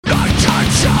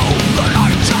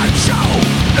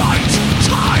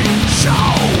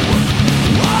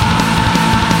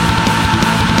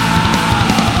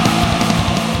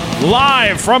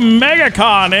Live from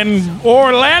MegaCon in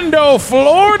Orlando,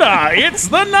 Florida, it's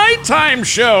the Nighttime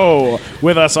Show.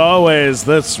 With us always,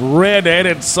 this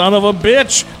red-headed son of a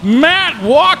bitch, Matt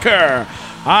Walker.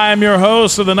 I'm your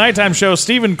host of the Nighttime Show,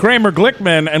 Stephen Kramer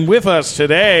Glickman, and with us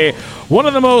today, one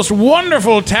of the most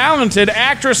wonderful, talented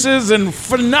actresses and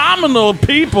phenomenal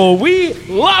people. We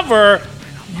love her.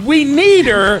 We need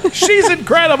her. She's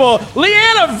incredible.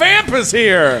 Leeanna Vamp is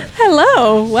here.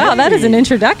 Hello. Wow, that is an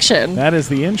introduction. That is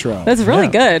the intro. That's really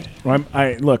good.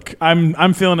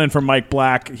 I'm filling in for Mike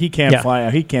Black. He can't fly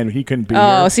out. He couldn't be here.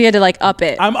 Oh, so you had to up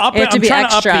it. I'm trying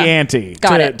to up the ante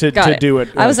to do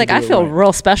it. I was like, I feel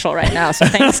real special right now. So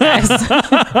thanks, guys.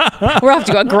 We're off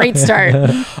to a great start.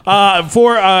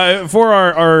 For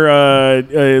our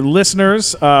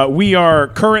listeners, we are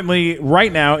currently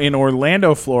right now in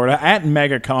Orlando, Florida, at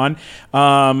MegaCon.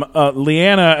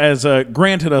 Leeanna has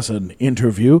granted us an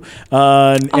interview,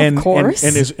 and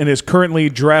is currently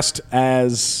dressed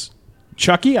as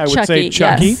Chucky. I would say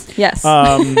Chucky. Yes.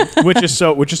 Which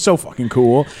is so fucking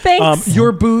cool. Thanks.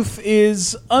 Your booth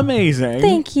is amazing.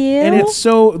 Thank you. And it's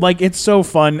so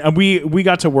fun. We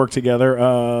got to work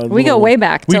together. We go way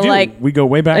back. We go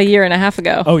way back a year and a half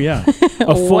ago. Oh yeah,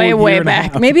 a full way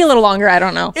back. Maybe a little longer. I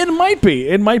don't know. It might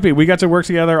be. We got to work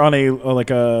together on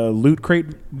a Loot Crate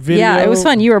video. Yeah, it was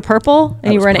fun. You were purple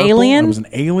and you were an alien. I was an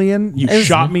alien. You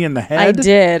shot me in the head. I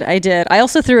did. I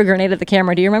also threw a grenade at the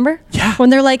camera. Do you remember? Yeah.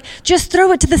 When they're like, just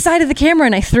throw it to the side of the camera,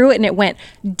 and I threw it and it went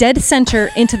dead center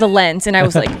into the lens, and I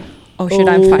was like, oh shit,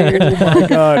 I'm fired. Oh my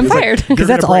God. I'm fired. Because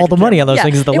that's all the money on those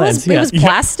things is the lens. It was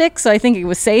plastic, so I think it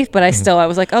was safe, but I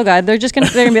was like, oh God, they're gonna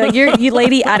be like, you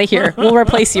lady, out of here. We'll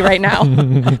replace you right now.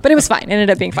 But it was fine. It ended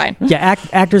up being fine. Yeah,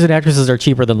 actors and actresses are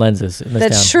cheaper than lenses in this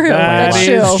That's town. true. That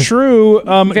That's is true.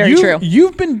 Very true.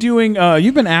 You've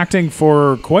been acting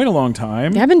for quite a long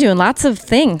time. Yeah, I've been doing lots of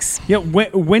things. Yeah.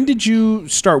 When did you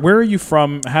start? Where are you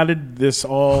from? How did this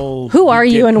all? Who are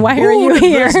you and why are you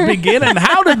here? This begin and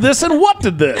how did this and what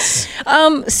did this?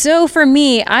 So for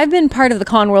me, I've been part of the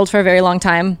con world for a very long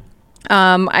time.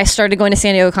 I started going to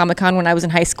San Diego Comic-Con when I was in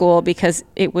high school because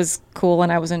it was cool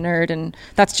and I was a nerd and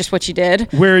that's just what you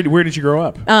did. Where did you grow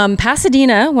up?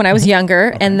 Pasadena when I was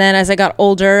younger. Okay. And then as I got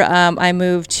older, I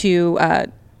moved to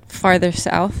farther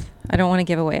south. I don't want to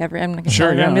give away I'm not going to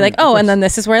tell everyone. Be like, and then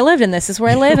this is where I lived, and this is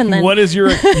where I live, and then what is your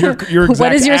exact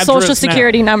what is your social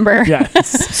security number?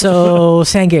 Yes. So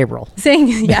San Gabriel.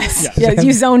 Yes,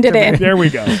 you zoned it in. There we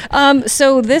go.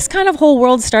 So this kind of whole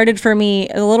world started for me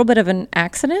a little bit of an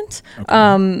accident.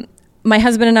 Okay. My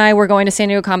husband and I were going to San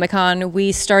Diego Comic-Con.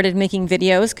 We started making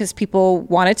videos because people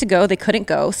wanted to go. They couldn't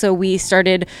go. So we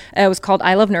started, it was called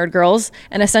I Love Nerd Girls.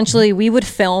 And essentially we would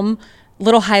film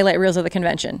little highlight reels of the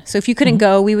convention. So if you couldn't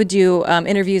go, we would do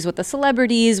interviews with the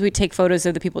celebrities. We'd take photos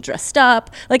of the people dressed up.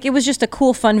 Like, it was just a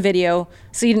cool, fun video,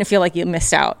 so you didn't feel like you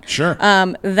missed out. Sure.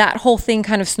 That whole thing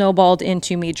kind of snowballed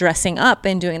into me dressing up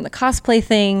and doing the cosplay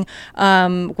thing,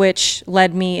 which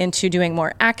led me into doing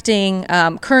more acting.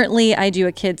 Currently, I do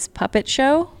a kids puppet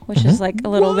show, which is like a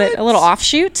little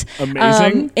offshoot.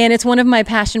 Amazing. And it's one of my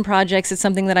passion projects. It's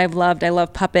something that I've loved. I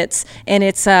love puppets. And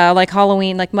it's like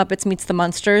Halloween, like Muppets meets the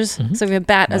Munsters. So we have a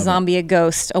bat, a zombie, a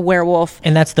ghost, a werewolf.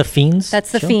 And that's the Fiends?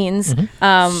 That's the show? Fiends.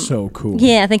 So cool.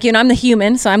 Yeah, thank you. And I'm the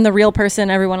human, so I'm the real person.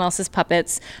 Everyone else is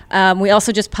puppets. We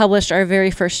also just published our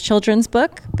very first children's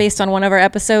book based on one of our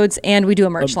episodes, and we do a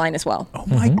merch line as well. Oh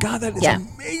my God, that is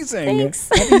amazing. Thanks.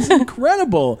 That is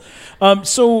incredible.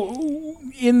 So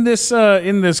in this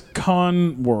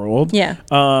con world,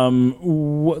 what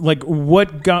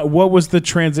was the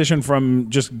transition from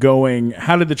just going?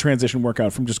 How did the transition work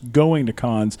out from just going to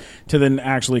cons to then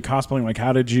actually cosplaying? Like,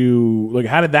 how did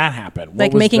that happen?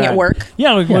 Like making it work?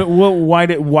 Yeah.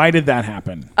 Why did that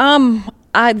happen?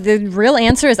 The real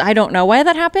answer is I don't know why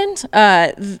that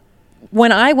happened.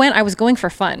 When I went, I was going for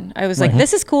fun. I was like,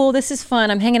 this is cool. This is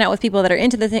fun. I'm hanging out with people that are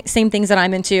into the same things that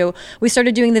I'm into. We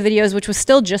started doing the videos, which was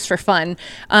still just for fun.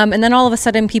 And then all of a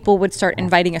sudden, people would start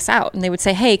inviting us out. And they would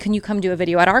say, hey, can you come do a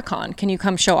video at our con? Can you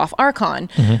come show off our con?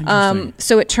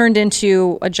 So it turned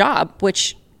into a job,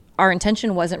 which our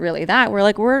intention wasn't really that. We're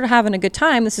like, we're having a good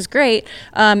time. This is great.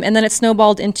 And then it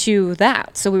snowballed into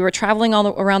that. So we were traveling all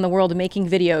around the world making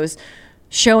videos,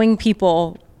 showing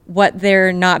people what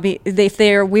they're not be if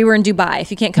they're we were in Dubai. If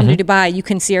you can't come to Dubai, you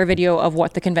can see our video of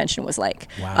what the convention was like.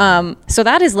 Wow. So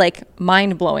that is like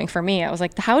mind blowing for me. I was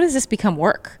like, how does this become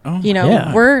work?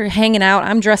 Yeah. We're hanging out,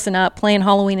 I'm dressing up, playing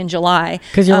Halloween in July.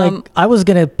 Because you're like, I was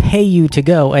gonna pay you to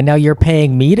go, and now you're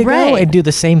paying me to go and do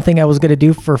the same thing I was gonna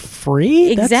do for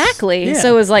free. Exactly.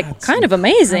 So it was like kind of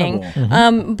amazing.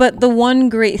 But the one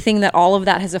great thing that all of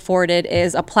that has afforded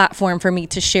is a platform for me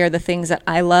to share the things that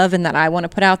I love and that I want to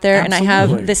put out there. Absolutely. And I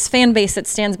have this this fan base that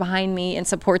stands behind me and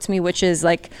supports me, which is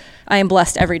like, I am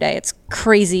blessed every day. It's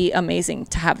crazy amazing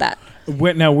to have that.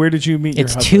 Where did you meet your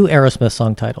husband? It's 2 Aerosmith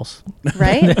song titles.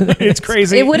 Right? It's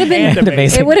crazy. It would have been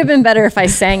amazing. It would have been better if I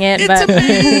sang it, but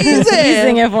you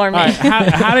sing it for me. Right,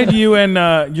 how did you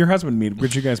and your husband meet?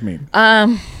 Where'd you guys meet?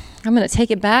 I'm going to take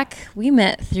it back. We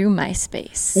met through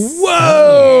MySpace.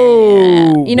 Whoa!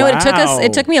 Yeah. You know,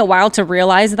 it took me a while to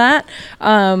realize that.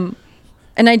 And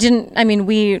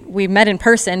we met in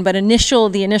person, but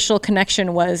the initial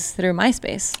connection was through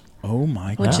MySpace. Oh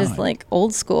my God. Which is like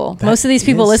old school. Most of these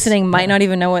people listening might not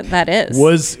even know what that is.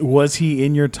 Was he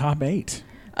in your top 8?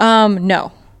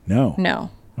 No. No.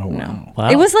 Oh, no. Wow.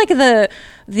 It was like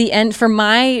the end for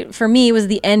me, it was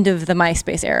the end of the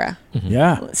MySpace era. Mm-hmm.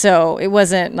 Yeah. So it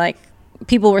wasn't like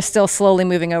people were still slowly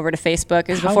moving over to Facebook.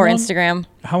 It was before Instagram.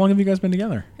 How long have you guys been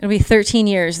together? It'll be 13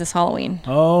 years this Halloween.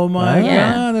 Oh my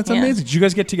God, that's Yeah. amazing. Did you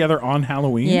guys get together on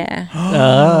Halloween? Yeah.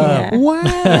 Yeah.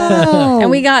 Wow. And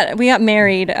we got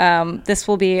married. This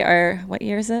will be what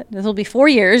year is it? This will be 4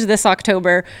 years this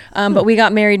October. But we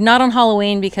got married not on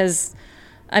Halloween because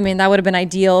that would have been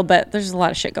ideal, but there's a lot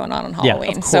of shit going on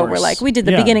Halloween. of So we're course. like, we did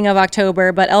the beginning of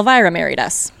October, but Elvira married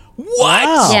us. What?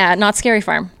 Wow. Yeah, not Scary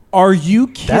Farm. Are you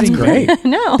kidding? That's great.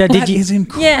 No. That is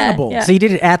incredible. Yeah. So you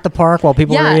did it at the park while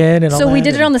people were in and all so that? we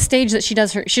did it on the stage that she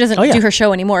doesn't yeah. do her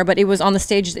show anymore, but it was on the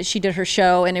stage that she did her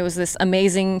show, and it was this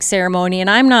amazing ceremony. And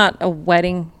I'm not a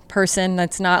wedding person.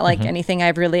 That's not like anything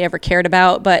I've really ever cared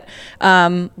about. But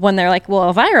when they're like, well,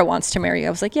 Elvira wants to marry you, I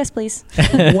was like, yes, please.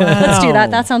 Let's do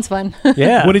that. That sounds fun.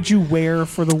 Yeah. What did you wear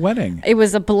for the wedding? It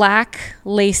was a black,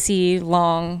 lacy,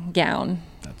 long gown.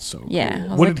 That's so Yeah.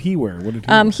 cool. What did he wear?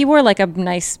 He wore like a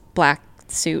nice black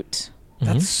suit.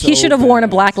 That's so He should have worn a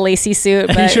badass. black lacy suit,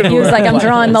 but should've he was worn like, a I'm black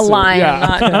drawing the suit. line,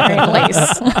 Yeah. I'm not wearing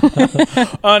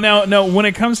lace. Now, when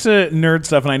it comes to nerd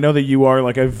stuff, and I know that you are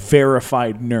like a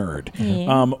verified nerd,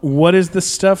 what is the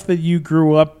stuff that you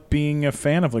grew up being a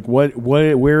fan of? Like,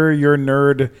 where are your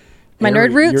nerd? My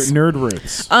nerd roots? Your nerd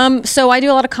roots. So I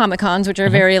do a lot of Comic Cons, which are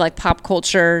very like pop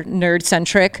culture nerd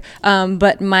centric.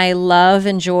 But my love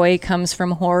and joy comes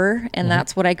from horror, and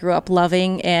that's what I grew up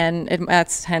loving, and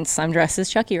that's hence I'm dressed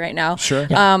as Chucky right now. Sure.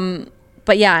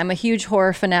 But yeah, I'm a huge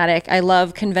horror fanatic. I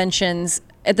love conventions.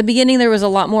 At the beginning, there was a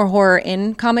lot more horror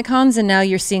in Comic Cons, and now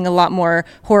you're seeing a lot more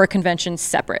horror conventions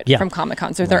separate from Comic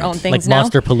Cons. They're their own things like now.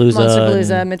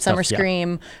 Monsterpalooza, Midsummer stuff,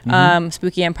 Scream,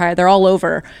 Spooky Empire. They're all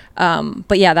over.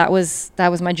 But yeah, that was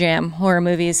my jam. Horror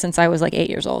movies since I was like 8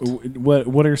 years old.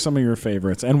 What are some of your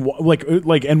favorites, and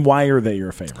and why are they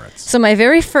your favorites? So my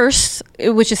very first,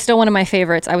 which is still one of my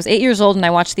favorites, I was 8 years old and I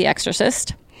watched The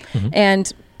Exorcist,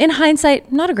 and in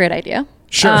hindsight, not a great idea.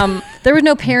 Sure. There were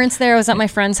no parents there. I was at my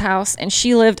friend's house, and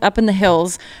she lived up in the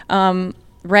hills,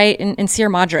 right in Sierra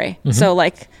Madre. So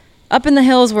like up in the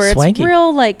hills where Swanky. it's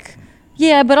real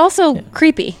but also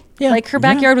creepy. Yeah. Like her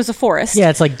backyard was a forest. Yeah,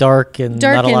 it's like dark and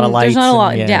not a lot of lights. There's not a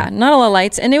lot. and, Not a lot of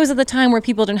lights. And it was at the time where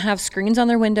people didn't have screens on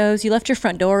their windows. You left your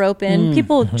front door open.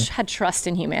 People had trust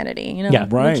in humanity. You know, Yeah.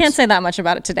 Right. We can't say that much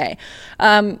about it today.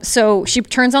 So she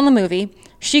turns on the movie.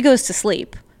 She goes to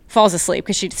sleep. Falls asleep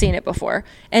because she'd seen it before,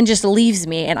 and just leaves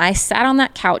me. And I sat on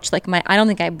that couch like I don't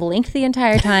think I blinked the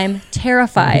entire time,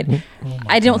 terrified.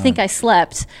 I don't think I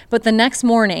slept. But the next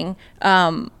morning,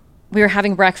 we were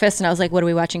having breakfast, and I was like, what are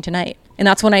we watching tonight? And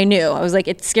that's when I knew. I was like,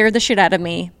 it scared the shit out of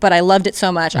me, but I loved it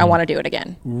so much, I want to do it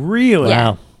again. Really?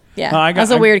 Yeah. Wow. Yeah, I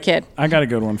was a weird kid. I got a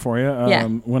good one for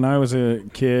you. When I was a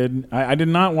kid, I did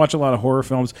not watch a lot of horror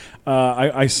films.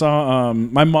 I saw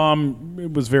my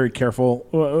mom was very careful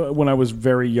when I was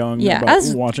very young about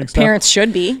as watching stuff. Parents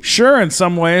should be. Sure, in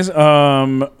some ways.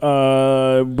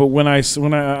 But when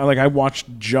I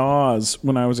watched Jaws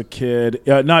when I was a kid,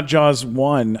 not Jaws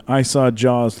 1. I saw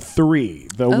Jaws 3.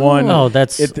 The one. Oh,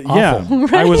 that's awful. Yeah,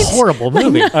 Right? I was Horrible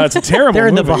movie. It's a terrible. They're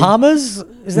in the movie. Bahamas?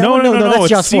 Is that No, one? no, That's it's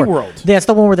Jaws 4. SeaWorld. That's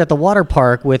the one where they're at the water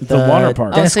park with The water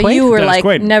park. Dennis so Quaid? you were Dennis like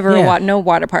Quaid. never Yeah. no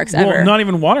water parks ever. Well, not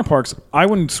even water parks. I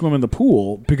wouldn't swim in the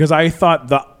pool because I thought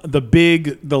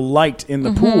the light in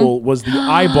the pool was the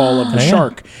eyeball of the Yeah.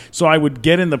 shark. So I would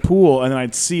get in the pool and then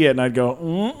I'd see it and I'd go.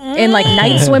 And like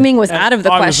night swimming was out of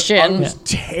the I question. was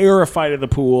terrified of the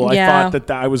pool. Yeah. I thought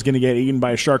that I was going to get eaten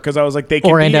by a shark because I was like, they can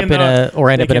Or be end up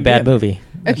in a bad movie.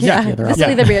 Okay, Yeah. yeah, they're this all-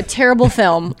 will either be a terrible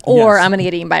film or Yes. I'm going to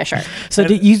get eaten by a shark. So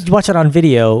you watch it on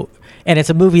video, and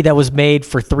it's a movie that was made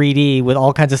for 3D with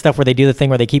all kinds of stuff where they do the thing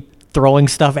where they keep throwing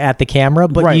stuff at the camera.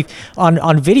 But Right.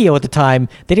 on video at the time,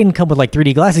 they didn't come with like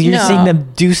 3D glasses. You're just No. seeing them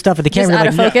do stuff at the Just camera. out You're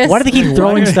of like, focus. why do they keep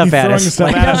throwing stuff at us?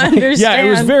 Stuff Like- at us? I don't Yeah, it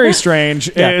was understand. very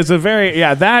strange. Yeah. It's a very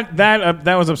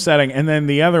that was upsetting. And then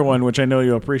the other one, which I know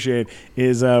you appreciate,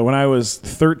 is when I was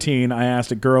 13, I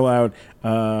asked a girl out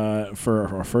for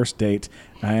our first date.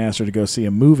 I asked her to go see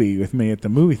a movie with me at the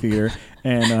movie theater,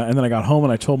 and then I got home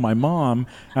and I told my mom.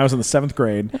 I was in the 7th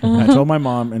grade. And I told my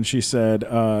mom, and she said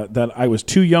that I was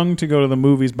too young to go to the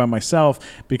movies by myself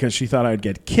because she thought I'd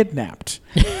get kidnapped.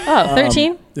 Oh,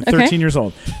 13? 13 years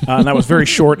old. And I was very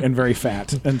short and very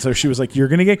fat. And so she was like, you're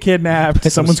going to get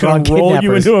kidnapped. Someone's going to roll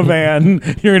you into a van.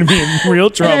 You're going to be in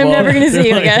real trouble. And I'm never going to see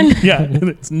you again. Yeah,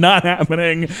 it's not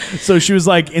happening. So she was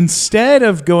like, instead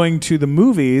of going to the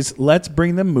movies, let's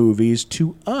bring the movies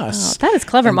to us. Oh, that is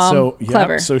clever, Mom. So,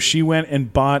 clever. So she went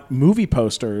and bought movie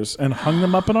posters and hung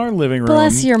them up in our living room.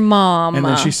 Bless your mom. And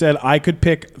then she said I could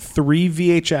pick 3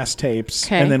 VHS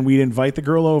tapes, and then we'd invite the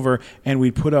girl over, and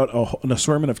we'd put out an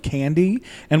assortment of candy.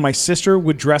 And my sister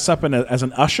would dress up as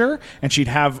an usher, and she'd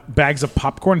have bags of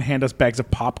popcorn, hand us bags of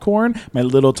popcorn. My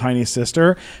little tiny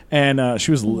sister, and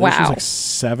she was like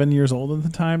 7 years old at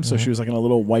the time, so she was like in a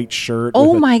little white shirt.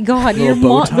 Oh my God, your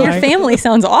family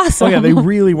sounds awesome. Oh yeah, they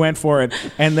really went for it.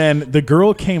 And then the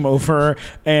girl came over,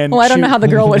 and I don't know how the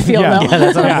girl would feel though. Yeah,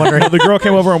 that's what I'm wondering. The girl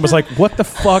came over and was like, "What the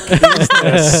fuck is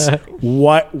this?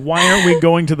 Why aren't we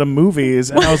going to the movies?"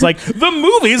 And I was like, "The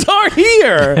movies are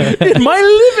here in my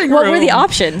living room." What were the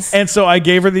options? And so I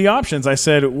gave her the options. I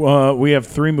said, "We have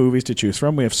 3 movies to choose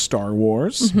from. We have Star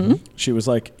Wars." She was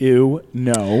like, "Ew,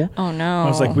 no." Oh no. I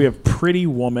was like, "We have Pretty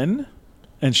Woman,"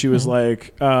 and she was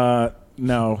like,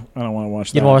 "No, I don't want to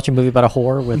watch that." You don't watch a movie about a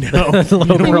whore with No. a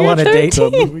little girl on a date?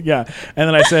 Yeah. And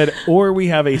then I said, or we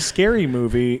have a scary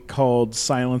movie called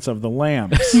Silence of the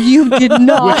Lambs. You did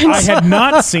not. Which I had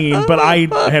not seen, but I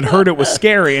had heard it was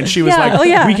scary, and she was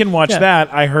like, "We can watch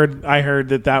that." I heard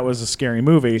that was a scary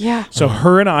movie. Yeah. So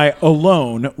her and I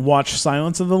alone watched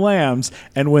Silence of the Lambs,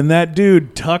 and when that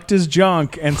dude tucked his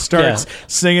junk and starts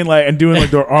singing and doing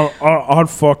 "I'd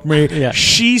fuck me,"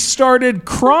 she started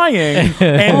crying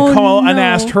and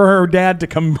asked her dad to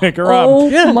come pick her up.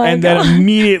 And then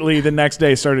immediately the next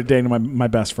day started dating my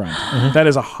best friend. That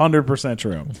is 100%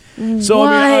 true. So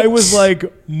I was like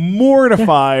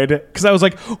mortified because I was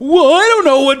like, well, I don't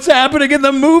know what's happening in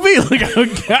the movie. I'm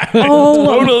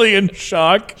totally in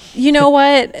shock. You know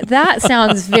what? That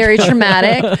sounds very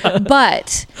traumatic,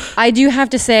 but I do have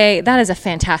to say that is a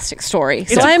fantastic story.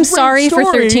 So I am sorry for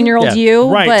 13-year-old you,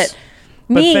 but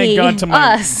me, thank God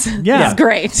us, is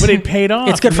great. But it paid off.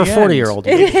 It's good for 40-year-old.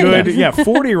 Good,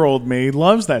 40-year-old me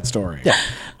loves that story. Yeah.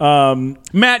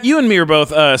 Matt, you and me are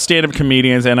both stand-up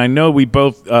comedians, and I know we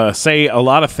both say a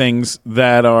lot of things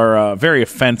that are very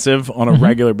offensive on a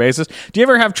regular basis. Do you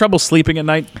ever have trouble sleeping at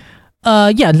night?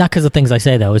 Yeah, not because of things I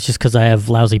say, though. It's just because I have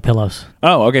lousy pillows.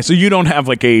 Oh, okay. So you don't have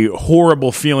like a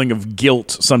horrible feeling of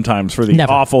guilt sometimes for the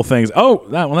awful things. Oh,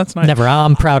 that's nice. Never.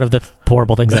 I'm proud of the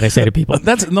horrible things that I say to people.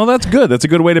 That's good. That's a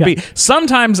good way to be.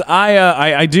 Sometimes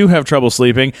I do have trouble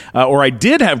sleeping, or I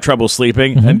did have trouble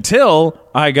sleeping until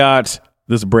I got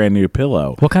this brand new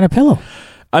pillow. What kind of pillow?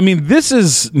 I mean, this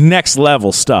is next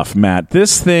level stuff, Matt.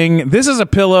 This is a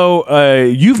pillow.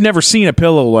 You've never seen a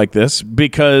pillow like this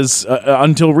because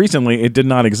until recently it did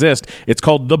not exist. It's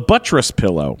called the buttress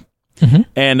pillow.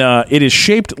 And it is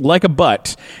shaped like a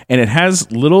butt, and it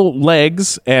has little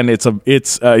legs, and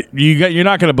you're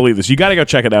not going to believe this. You got to go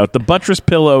check it out.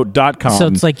 Thebuttresspillow.com. So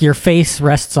it's like your face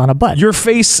rests on a butt. Your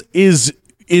face is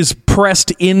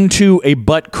pressed into a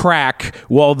butt crack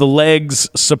while the legs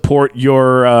support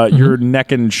your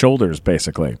neck and shoulders,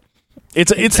 basically.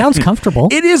 It sounds comfortable.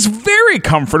 It is very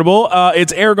comfortable.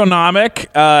 It's ergonomic.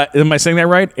 Am I saying that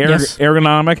right? Yes.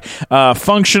 Ergonomic,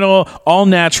 functional, all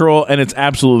natural, and it's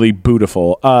absolutely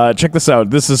beautiful. Check this out.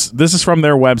 This is from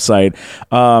their website.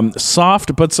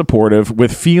 Soft but supportive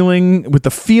with the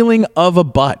feeling of a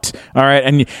butt. All right,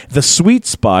 and the sweet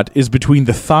spot is between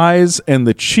the thighs and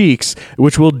the cheeks,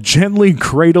 which will gently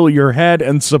cradle your head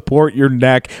and support your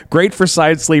neck. Great for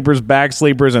side sleepers, back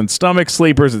sleepers, and stomach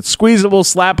sleepers. It's squeezable,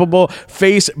 slappable,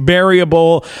 face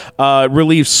variable,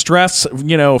 relieves stress,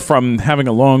 from having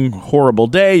a long, horrible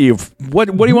day.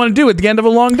 What do you want to do at the end of a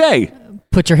long day?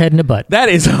 Put your head in a butt. That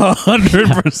is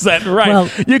 100% right. Well,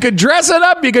 you can dress it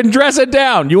up, you can dress it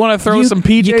down. You want to throw some PJs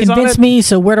on it? You convinced me,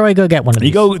 so where do I go get one of these?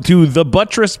 You go to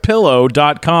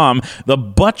thebuttresspillow.com,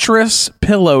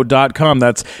 thebuttresspillow.com.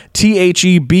 That's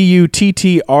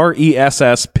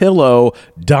THEBUTTRESS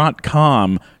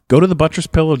pillow.com. go to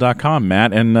thebuttresspillow.com,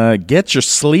 Matt, and get your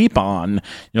sleep on.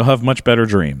 You'll have much better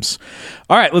dreams.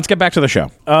 All right, let's get back to the show.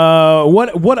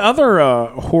 What other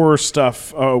horror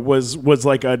stuff was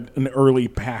like an early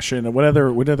passion? What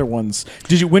other ones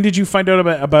when did you find out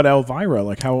about Elvira?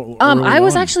 Like how? I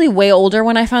was actually way older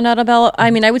when I found out about. I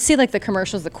mean, I would see like the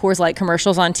commercials, the Coors Light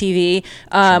commercials on TV.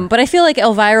 But I feel like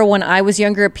Elvira, when I was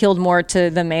younger, appealed more to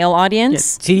the male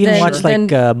audience. So you didn't watch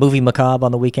like Movie Macabre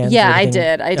on the weekends? Yeah, I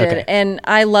did. Okay. And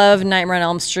I love Nightmare on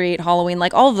Elm Street, Halloween,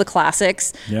 like all of the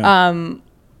classics. Yeah.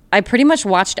 I pretty much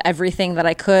watched everything that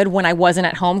I could when I wasn't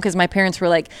at home because my parents were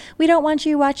like, we don't want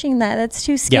you watching that. That's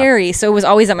too scary. Yeah. So it was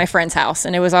always at my friend's house.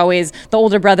 And it was always the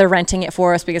older brother renting it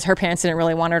for us because her parents didn't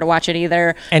really want her to watch it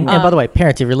either. And by the way,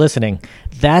 parents, if you're listening,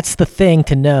 that's the thing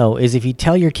to know is if you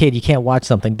tell your kid you can't watch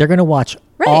something, they're going to watch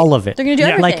all of it. They're going to do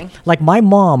everything. Like my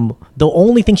mom, the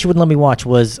only thing she wouldn't let me watch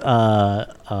was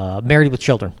Married with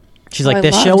Children. She's like,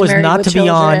 this show is not to be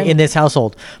on in this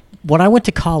household. When I went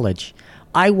to college,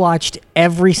 I watched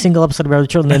every single episode of Married with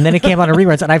Children, and then it came out in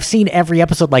reruns, and I've seen every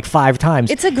episode like 5 times.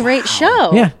 It's a great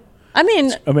show. Yeah. I mean,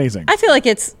 it's amazing. I feel like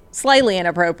it's slightly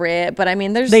inappropriate, but I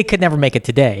mean, they could never make it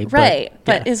today.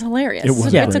 But it's hilarious.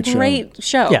 It's a great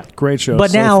show. Yeah. Great show.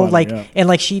 But so now, funny, and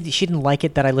like she didn't like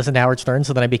it that I listened to Howard Stern,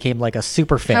 so then I became like a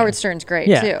super fan. Howard Stern's great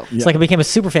too. It's like I became a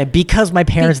super fan because my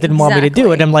parents didn't want me to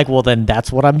do it. I'm like, well, then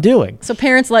that's what I'm doing. So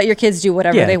parents, let your kids do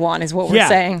whatever they want is what we're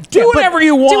saying. Do whatever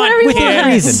you want. Do whatever you within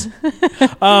reason.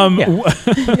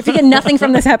 If you get nothing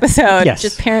from this episode,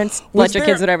 just parents let your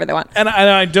kids do whatever they want. And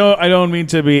I don't mean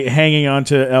to be hanging on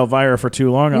to Elvira for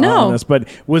too long on this, but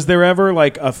was there ever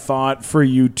like a thought for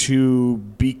you to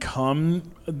become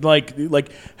like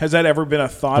has that ever been a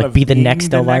thought like of be the being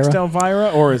next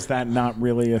Elvira, or is that not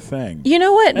really a thing? You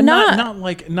know what? And not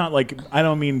like I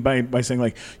don't mean by saying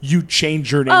like you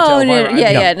change your name to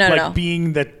Elvira. No.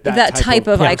 Being that type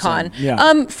of icon.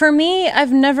 Yeah. For me,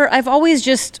 I've always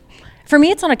just, for me,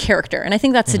 it's on a character, and I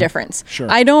think that's the difference. Sure.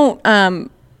 I don't.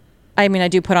 I mean, I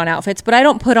do put on outfits, but I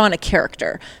don't put on a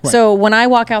character. Right. So when I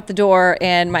walk out the door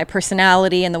and my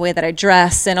personality and the way that I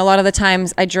dress, and a lot of the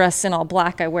times I dress in all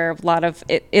black, I wear a lot of,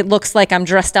 it looks like I'm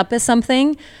dressed up as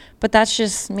something, but that's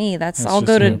just me. I'll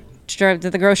go to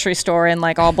the grocery store in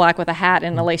like all black with a hat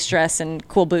and a lace dress and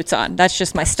cool boots on. That's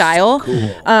just my style.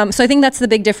 Cool. So I think that's the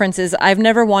big difference is I've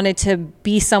never wanted to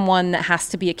be someone that has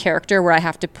to be a character where I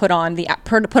have to put on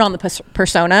the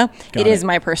persona. It is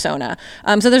my persona.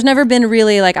 So there's never been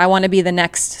really like I want to be the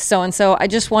next so-and-so. I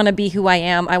just want to be who I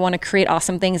am. I want to create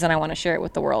awesome things and I want to share it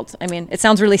with the world. I mean, it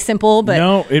sounds really simple, but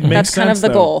it makes that's sense, kind of the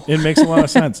goal. It makes a lot of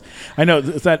sense. I know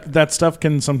that stuff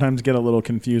can sometimes get a little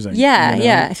confusing. Yeah,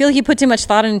 yeah. I feel like you put too much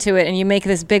thought into it and you make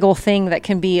this big old thing that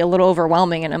can be a little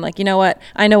overwhelming. And I'm like, you know what?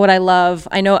 I know what I love.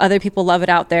 I know other people love it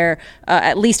out there.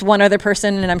 At least one other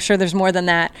person, and I'm sure there's more than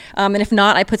that. And if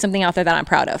not, I put something out there that I'm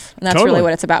proud of. And that's really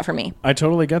what it's about for me. I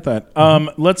totally get that.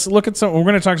 Let's look at some. We're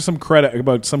going to talk to some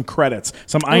credits,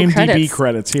 some IMDb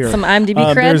credits here. Some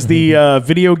IMDb credits. There's the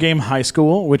Video Game High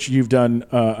School, which you've done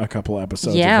a couple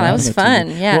episodes. Yeah, that was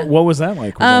fun. Yeah. What was that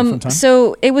like? Was that a fun time?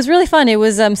 So it was really fun. It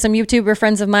was some YouTuber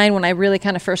friends of mine when I really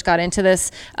kind of first got into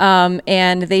this. And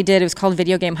it was called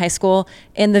Video Game High School.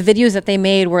 And the videos that they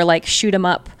made were like shoot 'em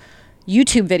up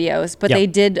YouTube videos, but they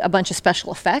did a bunch of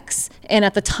special effects. And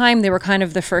at the time, they were kind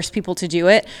of the first people to do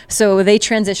it. So they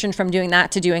transitioned from doing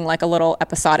that to doing like a little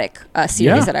episodic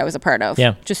series that I was a part of.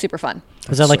 Yeah. Just super fun.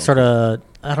 Was that like sort of,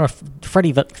 I don't know,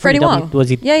 Freddie Wong. Was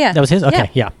he? Yeah. That was his?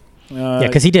 Okay, yeah.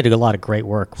 Because he did a lot of great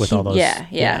work with all those.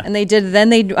 Yeah. And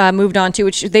they moved on to,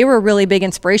 which they were a really big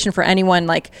inspiration for anyone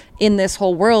like in this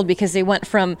whole world, because they went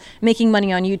from making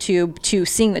money on YouTube to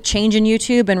seeing the change in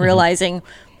YouTube and realizing,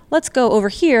 let's go over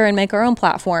here and make our own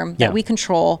platform that we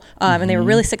control. And they were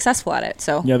really successful at it.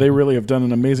 So yeah, they really have done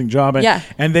an amazing job.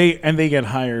 And they get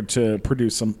hired to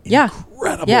produce some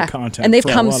incredible content. And they've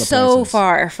come so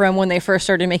far from when they first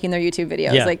started making their YouTube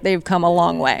videos. Yeah. Like they've come a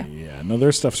long way. Yeah, no,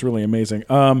 their stuff's really amazing.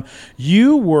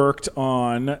 You worked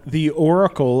on the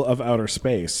Oracle of Outer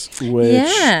Space,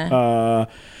 which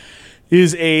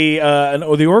is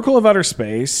the Oracle of Outer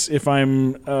Space. If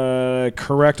I'm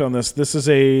correct on this,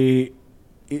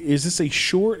 is this a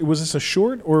short? Was this a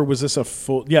short or was this a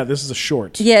full? Yeah, this is a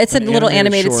short. Yeah, it's a little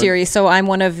animated series. So I'm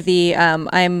one of the,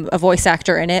 I'm a voice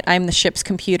actor in it. I'm the ship's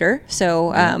computer.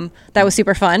 So that was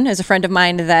super fun. There's a friend of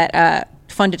mine that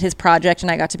funded his project, and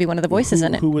I got to be one of the voices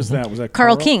in it. Who was that? Was that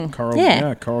Carl King?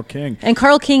 Yeah, Carl King. And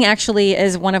Carl King actually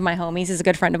is one of my homies. He's a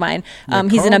good friend of mine. Yeah,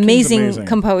 he's an Carl King's amazing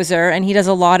composer, and he does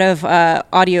a lot of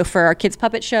audio for our kids'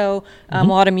 puppet show, a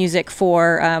lot of music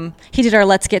for, he did our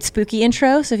Let's Get Spooky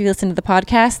intro. So if you listen to the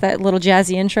podcast, that little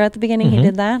jazzy intro at the beginning, he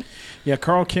did that. Yeah,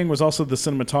 Carl King was also the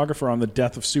cinematographer on The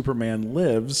Death of Superman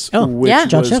Lives,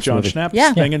 which was John Schnapp's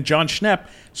thing. Yeah. And John Schnapp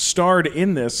starred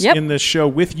in this show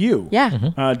with you.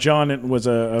 Yeah. John was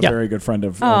a very good friend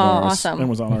of ours. Awesome. And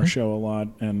was on our show a lot,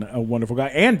 and a wonderful guy.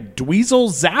 And Dweezil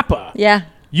Zappa. Yeah.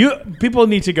 People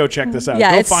need to go check this out.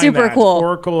 Yeah, go it's find super that. cool.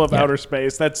 Oracle of Outer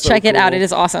Space. That's so Check it cool. out. It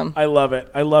is awesome. I love it.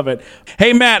 I love it.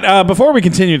 Hey, Matt, before we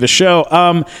continue the show,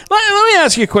 let me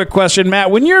ask you a quick question,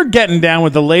 Matt. When you're getting down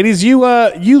with the ladies, you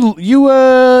lubing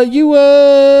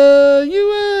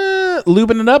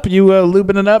it up?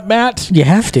 Lubing it up, Matt? You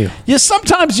have to. Yeah,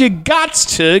 sometimes you got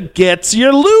to get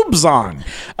your lubes on.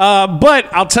 But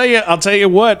I'll tell you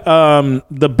what,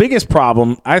 the biggest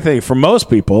problem, I think, for most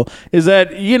people is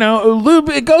that,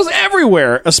 lube, it goes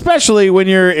everywhere, especially when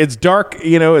it's dark,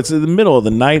 it's in the middle of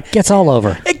the night. Gets all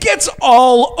over. It gets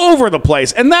all over the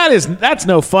place. And that's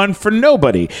no fun for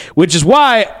nobody, which is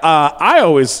why I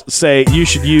always say you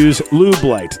should use Lube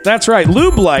Light. That's right.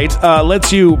 Lube Light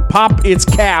lets you pop its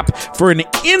cap for an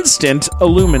instant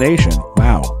illumination.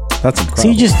 Wow. That's incredible. So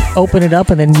you just open it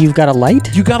up and then you've got a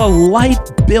light? You got a light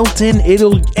built in.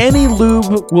 Any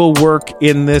lube will work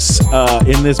in this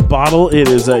bottle. It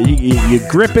is you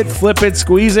grip it, flip it,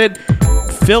 squeeze it,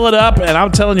 fill it up, and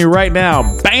I'm telling you right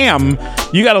now, bam,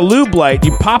 you got a lube light.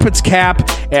 You pop its cap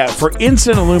for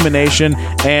instant illumination,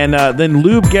 and then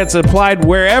lube gets applied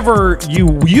wherever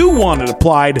you want it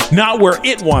applied, not where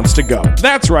it wants to go.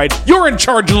 That's right. You're in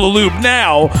charge of the lube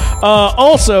now.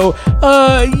 Also,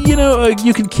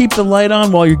 you can keep the light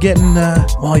on while you're getting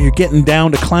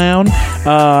down to clown.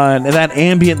 And that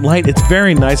ambient light, it's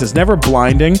very nice. It's never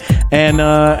blinding, and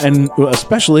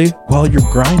especially while you're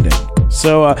grinding.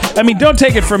 So, don't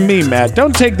take it from me, Matt.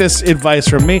 Don't take this advice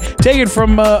from me. Take it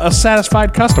from a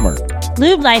satisfied customer.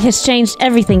 Lube Light has changed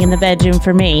everything in the bedroom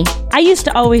for me. I used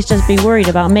to always just be worried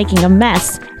about making a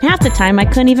mess. Half the time I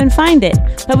couldn't even find it.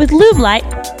 But with Lube Light,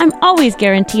 I'm always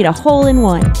guaranteed a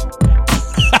hole-in-one.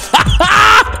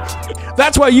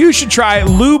 That's why you should try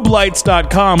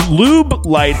lubelights.com.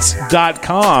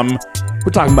 Lubelights.com.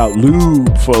 We're talking about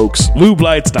lube, folks.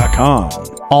 Lubelights.com.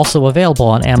 Also available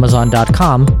on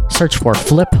Amazon.com. Search for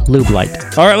Flip Lube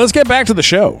Light. All right, let's get back to the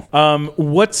show.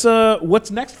 What's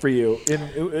next for you?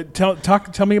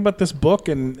 Tell me about this book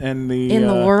and the in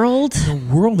the world.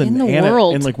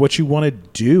 And like what you want to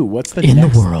do. What's the in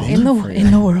next the world thing in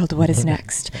the world? What is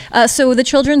next? So the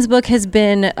children's book has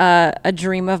been a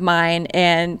dream of mine,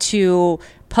 and to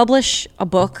publish a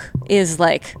book is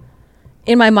like,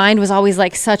 in my mind, was always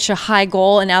like such a high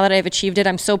goal. And now that I've achieved it,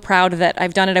 I'm so proud that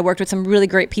I've done it. I worked with some really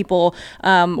great people.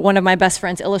 One of my best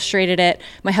friends illustrated it.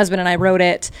 My husband and I wrote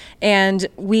it. And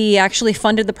we actually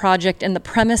funded the project. And the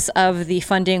premise of the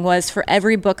funding was for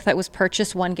every book that was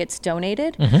purchased, one gets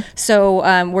donated. Mm-hmm.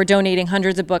 So we're donating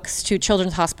hundreds of books to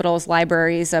children's hospitals,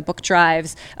 libraries, book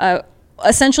drives.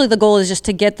 Essentially, the goal is just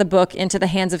to get the book into the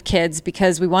hands of kids,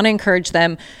 because we want to encourage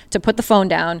them to put the phone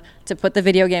down, to put the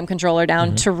video game controller down,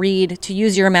 mm-hmm. to read, to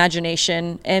use your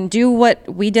imagination, and do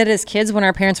what we did as kids when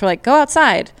our parents were like, go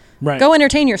outside, go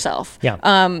entertain yourself. Yeah.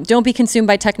 Don't be consumed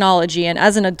by technology. And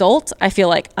as an adult, I feel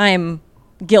like I'm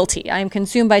guilty. I'm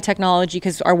consumed by technology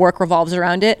because our work revolves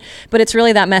around it. But it's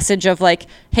really that message of like,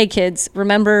 hey, kids,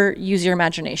 remember, use your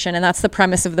imagination. And that's the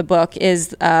premise of the book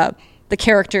is the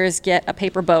characters get a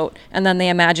paper boat, and then they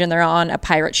imagine they're on a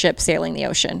pirate ship sailing the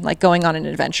ocean, like going on an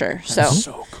adventure. That's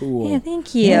so cool. Yeah,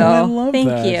 thank you. Yeah, I love thank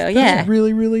that. you. That's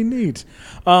really, really neat.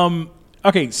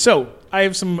 Okay, so I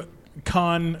have some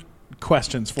con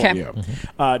questions for you.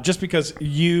 Mm-hmm. Just because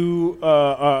you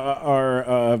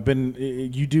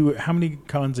you do, how many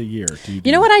cons a year do you do?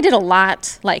 You know what? I did a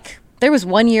lot. Like, there was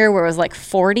one year where it was like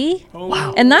 40. Oh,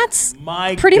 wow. And that's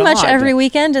pretty much every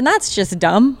weekend. And that's just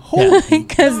dumb.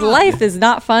 Because life is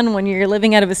not fun when you're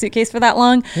living out of a suitcase for that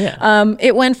long. Yeah.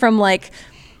 It went from like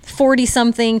 40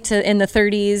 something to in the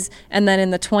 30s, and then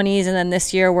in the 20s, and then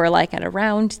this year we're like at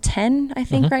around 10, I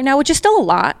think, right now, which is still a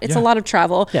lot. It's a lot of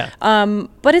travel. Yeah.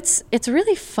 But it's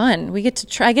really fun. I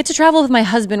get to travel with my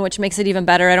husband, which makes it even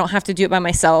better. I don't have to do it by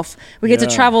myself. We get to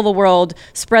travel the world,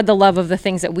 spread the love of the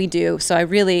things that we do. So I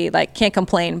really can't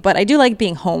complain, but I do like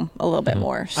being home a little bit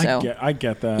more. So I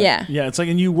get that. Yeah. Yeah. It's like,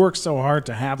 and you work so hard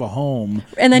to have a home,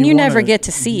 and then you never get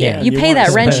to see it. You pay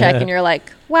that rent check and you're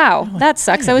like, wow, that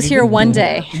sucks. I was here one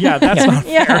day. Yeah, that's not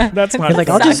fair. That's not like,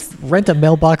 fair. I'll just rent a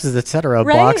mailboxes, etc.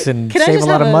 Right? box and Can I save a just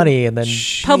lot have of money, and then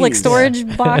public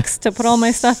storage box to put all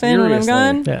my stuff in when I'm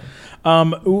Seriously. gone. yeah.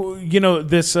 You know,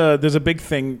 there's a big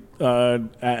thing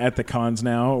at the cons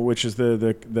now, which is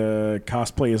the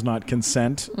cosplay is not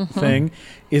consent thing.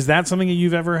 Is that something that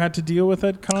you've ever had to deal with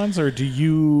at cons, or do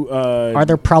you? Are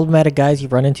there problematic guys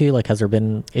you've run into? Like, has there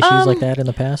been issues like that in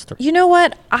the past? Or? You know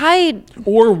what?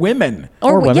 Or women.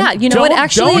 Or women. Yeah, you know what?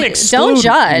 Actually, don't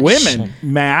judge women,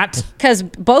 Matt. because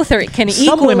both can equally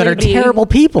Some women are be, terrible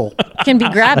people. can be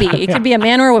grabby. It could be a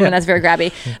man or a woman that's very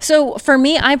grabby. So for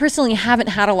me, I personally haven't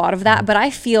had a lot of that, but I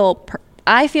feel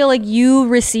like you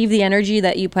receive the energy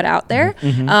that you put out there.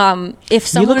 If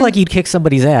someone, You look like you'd kick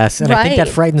somebody's ass, and I think that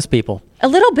Right. frightens people. a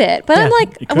little bit, but I'm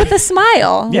like with a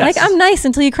smile. Yes. Like I'm nice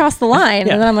until you cross the line,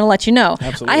 and then I'm going to let you know.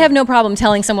 Absolutely. I have no problem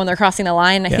telling someone they're crossing the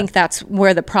line. I think that's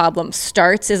where the problem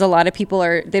starts. Is a lot of people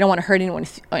they don't want to hurt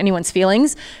anyone's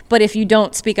feelings. But if you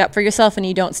don't speak up for yourself and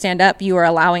you don't stand up, you are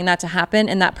allowing that to happen.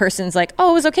 And that person's like,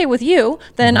 "Oh, it was okay with you.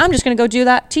 Then I'm just going to go do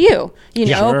that to you." You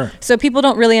know. Sure. So people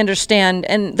don't really understand,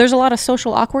 and there's a lot of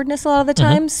social awkwardness a lot of the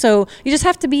times. So you just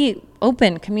have to be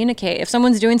open, communicate. If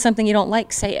someone's doing something you don't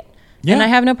like, say it. Yeah. And I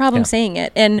have no problem saying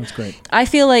it. And That's great. I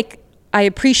feel like I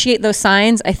appreciate those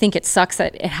signs. I think it sucks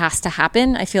that it has to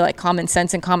happen. I feel like common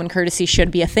sense and common courtesy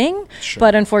should be a thing,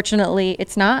 but unfortunately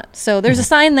it's not. So there's a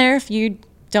sign there if you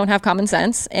don't have common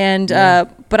sense. And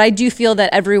but I do feel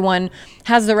that everyone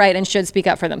has the right and should speak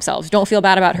up for themselves. Don't feel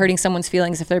bad about hurting someone's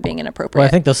feelings if they're being inappropriate. Well, I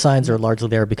think those signs are largely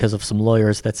there because of some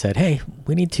lawyers that said, "Hey,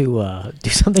 we need to do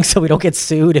something so we don't get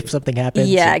sued if something happens."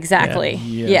 Yeah, exactly.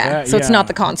 Yeah, So it's yeah. not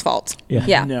the con's fault.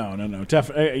 Yeah. No.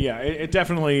 It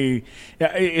definitely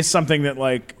is something that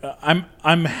like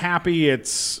I'm happy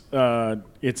it's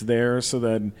there so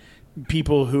that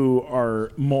people who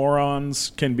are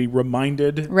morons can be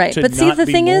reminded. Right. To But see, not the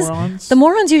be thing morons. is, the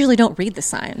morons usually don't read the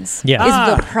signs. Yeah.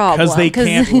 Is the problem. Because they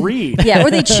can't read. Yeah, or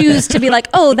they choose to be like,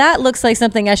 "Oh, that looks like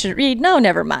something I should read." No,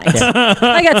 never mind.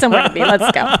 I got somewhere to be.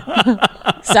 Let's go.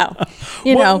 So,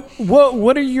 you know.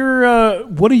 What are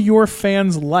your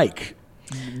fans like?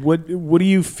 What do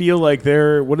you feel like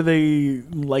what do they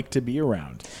like to be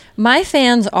around? My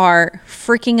fans are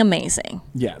freaking amazing.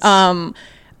 Yes.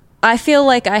 I feel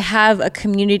like I have a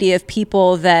community of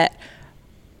people that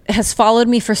has followed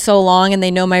me for so long, and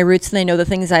they know my roots and they know the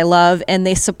things I love, and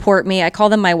they support me. I call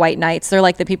them my white knights. They're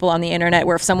like the people on the internet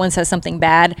where if someone says something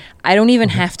bad, I don't even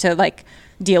have to like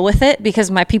deal with it because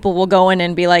my people will go in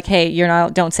and be like, "Hey,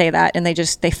 don't say that," and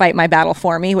they fight my battle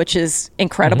for me, which is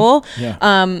incredible.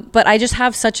 But I just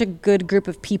have such a good group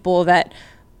of people that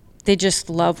they just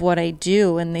love what I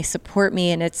do and they support me,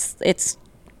 and it's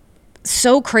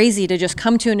so crazy to just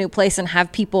come to a new place and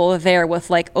have people there with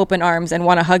like open arms and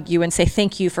want to hug you and say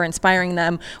thank you for inspiring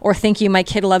them, or thank you, my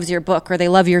kid loves your book, or they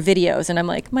love your videos. And I'm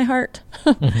like, my heart.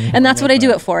 And that's what I do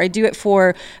it for. I do it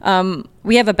for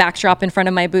we have a backdrop in front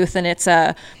of my booth, and it's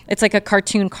like a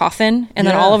cartoon coffin, and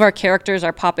then all of our characters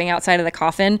are popping outside of the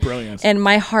coffin. Brilliant. And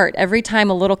my heart, every time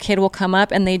a little kid will come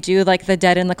up and they do like the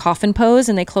dead in the coffin pose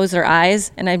and they close their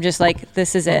eyes, and I'm just like,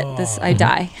 this is it. I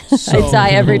die. I die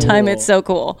every time. It's so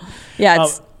cool. Yeah,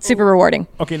 it's super rewarding.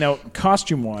 Okay, now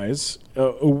costume wise,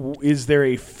 is there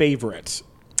a favorite,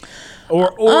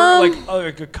 or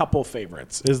like a couple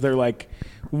favorites? Is there like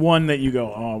one that you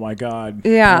go, oh my god,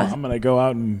 Yeah. I'm gonna go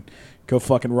out and go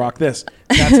fucking rock this?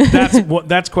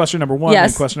 That's question number one.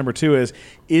 Yes. And question number two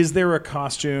is there a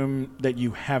costume that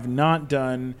you have not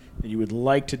done that you would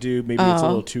like to do? Maybe it's a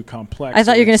little too complex. I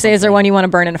thought you were going to say, is there one you want to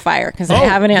burn in a fire? Because I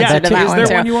have an answer to that one, Is too.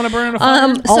 there one you want to burn in a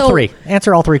fire? All three.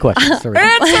 Answer all three questions. There we go.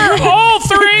 Answer all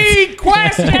three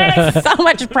questions! So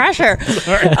much pressure.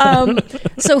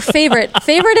 So favorite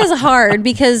is hard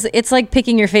because it's like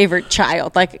picking your favorite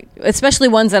child, like especially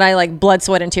ones that I like blood,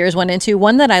 sweat, and tears went into.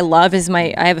 One that I love is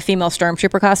I have a female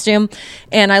stormtrooper costume,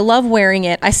 and I love wearing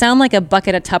it. I sound like a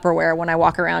bucket of Tupperware when I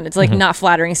walk around. It's like not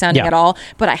flattering sounding at all,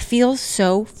 but I feel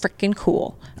so freaking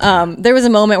cool. There was a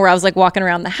moment where I was like walking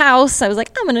around the house. I was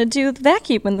like, I'm going to do the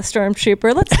vacuum in the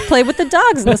stormtrooper. Let's play with the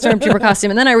dogs in the stormtrooper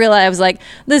costume. And then I realized I was like,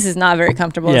 this is not very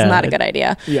comfortable. It's not a good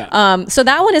idea. Yeah. So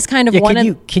that one is kind of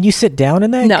one. Can you sit down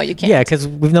in that? No, you can't. Yeah, because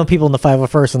we've known people in the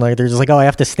 501st and like they're just like, oh, I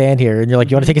have to stand here, and you're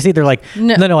like, you want to take a seat? They're like,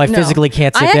 no, I physically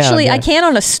can't sit down. I can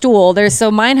on a stool.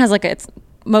 So mine has like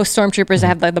most stormtroopers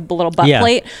have like the little butt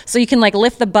plate, so you can like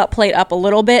lift the butt plate up a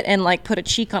little bit and like put a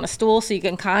cheek on a stool so you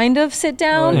can kind of sit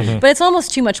down, but it's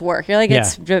almost too much work. You're like,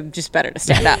 it's just better to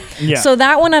stand up. So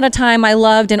that one at a time I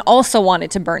loved and also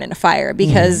wanted to burn in a fire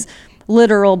because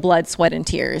literal blood, sweat, and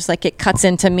tears. Like it cuts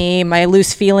into me, my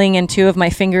loose feeling in two of my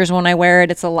fingers when I wear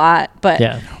it. It's a lot, but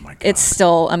it's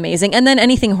still amazing. And then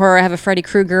anything horror, I have a Freddy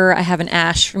Krueger, I have an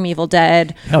Ash from Evil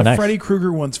Dead. Oh, nice. Freddy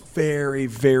Krueger one's very,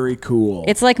 very cool.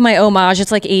 It's like my homage.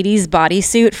 It's like 80s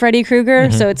bodysuit Freddy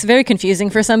Krueger. So it's very confusing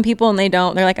for some people, and they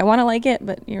don't. They're like, I want to like it,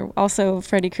 but you're also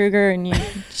Freddy Krueger, and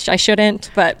I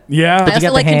shouldn't. But yeah, I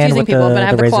also like confusing people, but I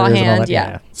have the claw hand.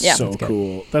 Yeah. So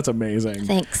cool. That's amazing.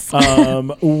 Thanks.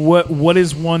 What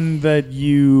is one that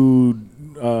you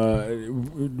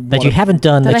that you haven't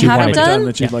done that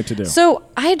you'd like to do? So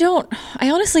I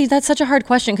honestly, that's such a hard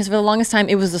question because for the longest time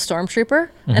it was the Stormtrooper,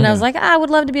 and I was like, I would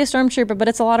love to be a Stormtrooper, but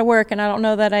it's a lot of work, and I don't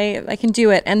know that I can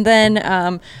do it. And then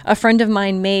a friend of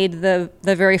mine made the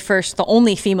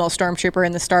only female Stormtrooper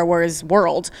in the Star Wars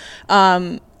world.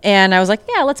 And I was like,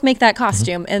 yeah, let's make that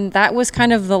costume. And that was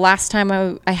kind of the last time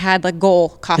I had the goal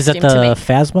costume to make. Is that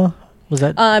the Phasma? Was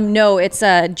that? No, it's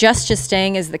Just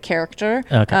Chastain is the character.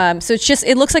 Okay. So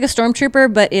it looks like a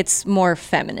Stormtrooper, but it's more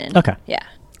feminine. Okay. Yeah.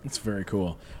 It's very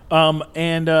cool.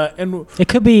 And it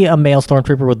could be a male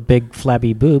Stormtrooper with big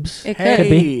flabby boobs. It could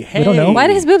be. Hey. We don't know. Why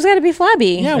do his boobs got to be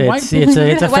flabby? Yeah, it's a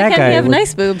fat why can't guy. he have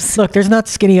nice boobs? Look, there's not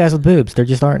skinny guys with boobs. There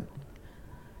just aren't.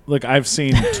 Look, I've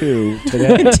seen 2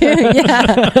 today.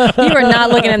 Yeah, you are not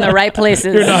looking in the right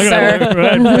places, sir.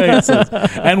 Right places.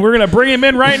 And we're gonna bring him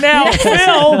in right now,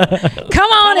 Phil.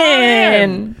 Come on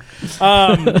in.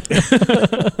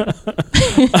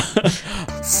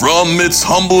 From its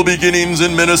humble beginnings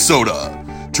in Minnesota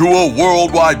to a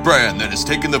worldwide brand that has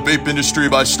taken the vape industry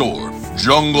by storm,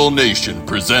 Jungle Nation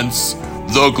presents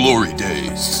The Glory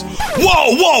Days.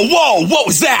 Whoa! What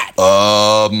was that?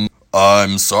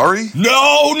 I'm sorry?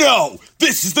 No!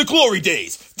 This is the Glory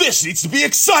Days. This needs to be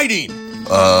exciting.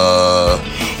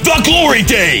 The Glory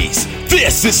Days.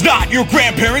 This is not your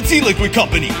grandparents' e-liquid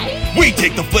company. We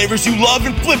take the flavors you love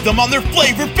and flip them on their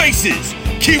flavor faces.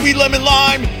 Kiwi, lemon,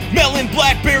 lime, melon,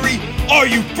 blackberry. Are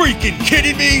you freaking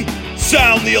kidding me?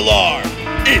 Sound the alarm.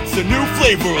 It's a new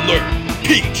flavor alert.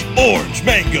 Peach, orange,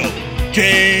 mango.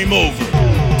 Game over.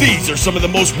 These are some of the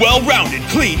most well-rounded,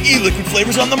 clean e-liquid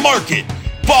flavors on the market.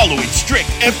 Following strict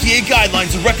FDA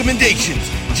guidelines and recommendations,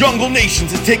 Jungle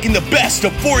Nations is taking the best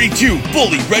of 42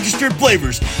 fully registered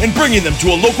flavors and bringing them to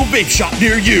a local vape shop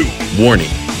near you.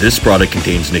 Warning, this product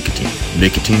contains nicotine.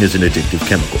 Nicotine is an addictive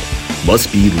chemical.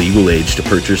 Must be legal age to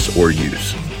purchase or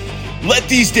use. Let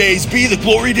these days be the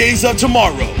glory days of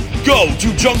tomorrow. Go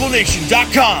to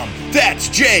junglenation.com. That's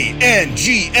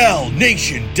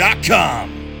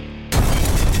JNGLnation.com.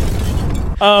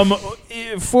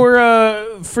 For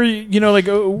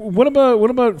what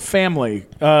about family?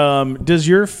 How's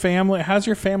your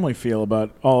family feel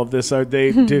about all of this? Are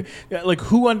they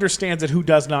who understands it? Who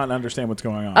does not understand what's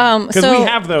going on? Because we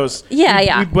have those.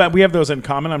 Yeah. We have those in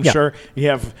common. I'm sure you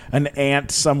have an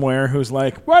aunt somewhere who's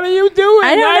like, "What are you doing?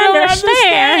 I don't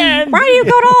understand. Why do you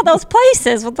go to all those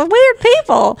places with the weird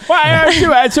people? Why aren't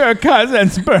you at your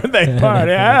cousin's birthday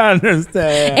party? I don't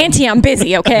understand." Auntie, I'm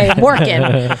busy. Okay, I'm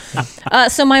working.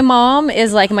 So my mom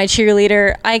is like my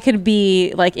cheerleader. I could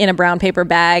be like in a brown paper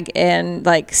bag and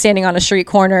like standing on a street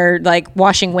corner, like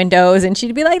washing windows, and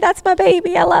she'd be like, "That's my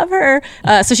baby. I love her."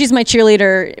 So she's my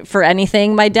cheerleader for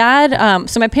anything. My dad,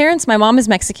 so my parents, my mom is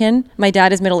Mexican. My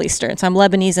dad is Middle Eastern. So I'm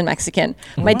Lebanese and Mexican.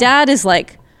 My dad is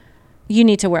like, "You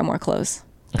need to wear more clothes.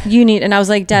 And I was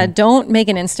like, Dad, don't make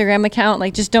an Instagram account.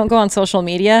 Like, just don't go on social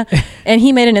media." And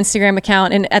he made an Instagram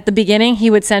account. And at the beginning, he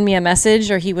would send me a message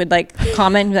or he would like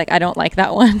comment and be like, "I don't like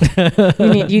that one.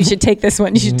 You should take this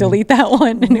one. You should delete that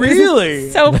one." And really?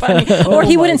 So funny. Or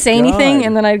he wouldn't say anything.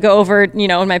 And then I'd go over,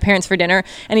 with my parents for dinner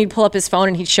and he'd pull up his phone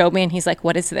and he'd show me and he's like,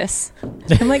 "What is this?"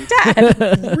 I'm like, "Dad,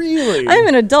 really? I'm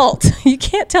an adult. You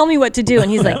can't tell me what to do."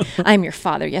 And he's like, "I'm your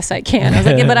father. Yes, I can." I was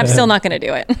like, "Yeah, but I'm still not going to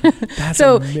do it."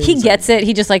 So amazing. He gets it.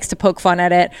 He just likes to poke fun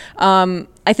at it.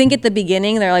 I think at the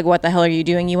beginning they're like, "What the hell are you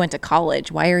doing? You went to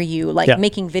college. Why are you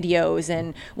making videos?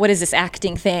 And what is this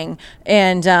acting thing?"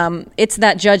 And it's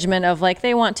that judgment of like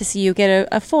they want to see you get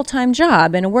a full-time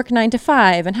job and work 9 to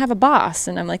 5 and have a boss.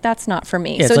 And I'm like, that's not for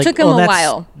me. So it took him a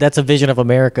while. That's a vision of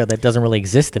America that doesn't really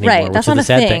exist anymore. Right. That's which not is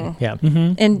a sad thing. Yeah.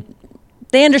 Mm-hmm. And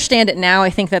they understand it now. I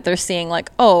think that they're seeing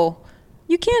like, oh,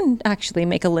 you can actually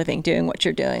make a living doing what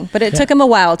you're doing. But it took them a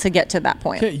while to get to that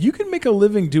point. Yeah, you can make a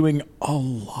living doing a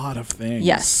lot of things.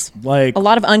 Yes. Like a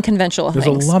lot of unconventional things.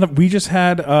 There's a lot of, we just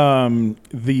had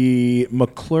the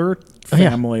McClure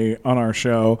family on our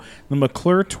show. The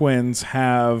McClure twins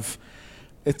have,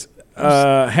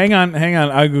 hang on.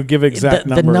 I will give exact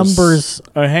numbers. The numbers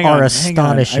are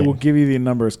astonishing. I will give you the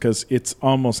numbers because it's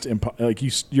almost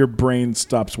your brain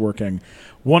stops working.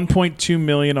 1.2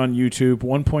 million on YouTube,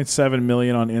 1.7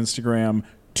 million on Instagram,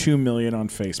 2 million on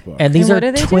Facebook. And these And are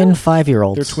what do they twin do?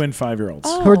 5-year-olds. They're twin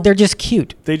 5-year-olds. They're just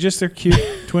cute. They're cute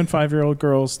twin 5-year-old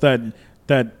girls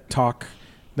that talk.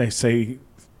 They say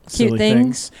silly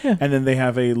things. Yeah. And then they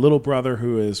have a little brother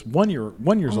who is 1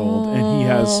 years old, and he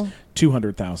has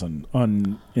 200,000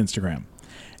 on Instagram,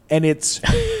 and it's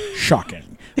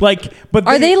shocking. But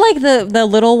are they like the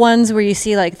little ones where you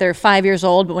see like they're 5 years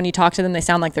old, but when you talk to them, they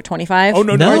sound like they're 25? Oh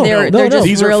no! Or they're just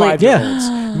These really, are 5-year-olds.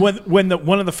 When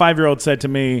one of the 5-year-olds said to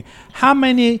me, "How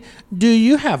many do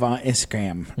you have on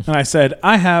Instagram?" And I said,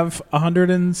 "I have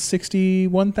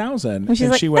 161,000." And she's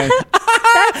like, she went,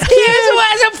 That's "He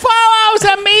hasn't follows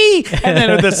on me." And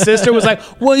then the sister was like,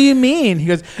 "What do you mean?" He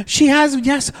goes, "She has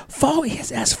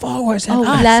followers than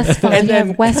us." less followers. And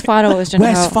then West followers than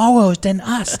West her. followers than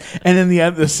us. And then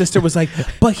the sister was like,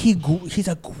 "But he's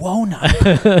a grown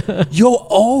up. You're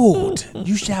old.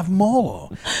 You should have more."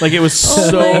 Like, it was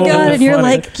so Oh my God. And you're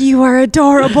funny. like, you are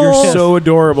adorable. You're so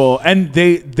adorable. And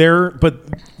but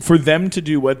for them to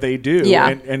do what they do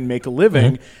and make a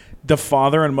living, the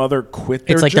father and mother quit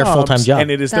their It's like jobs, their full-time job. and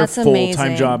it is That's their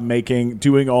full-time amazing. job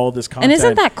doing all this content. And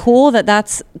isn't that cool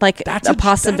that's like That's a a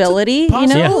possibility?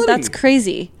 possibility. You know, that's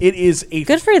crazy. It is a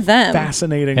Good for them.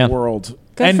 fascinating Yeah. world.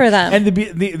 Good for them. And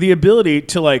the ability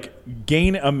to like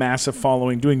gain a massive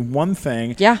following doing one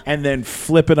thing and then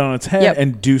flip it on its head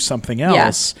and do something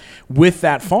else with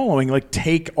that following, like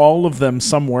take all of them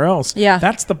somewhere else. Yeah.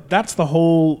 That's the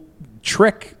whole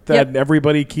trick that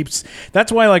everybody keeps.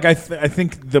 That's why like I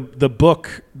think the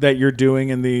book that you're doing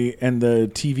and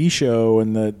the TV show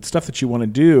and the stuff that you want to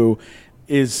do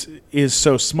is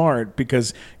so smart,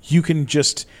 because you can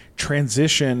just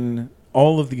transition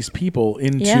all of these people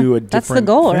into a different that's the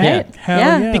goal, thing. right? Hell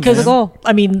Yeah, Because that's the goal.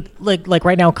 I mean, like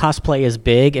right now, cosplay is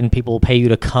big, and people pay you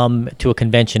to come to a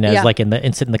convention as like and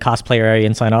sit in the cosplay area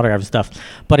and sign autographs and stuff.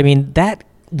 But I mean, that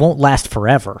won't last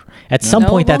forever. At some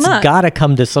point, it will that's not. got to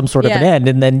come to some sort of an end,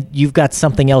 and then you've got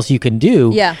something else you can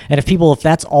do. Yeah. And if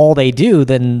that's all they do,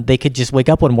 then they could just wake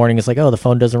up one morning. It's like, oh, the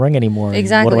phone doesn't ring anymore.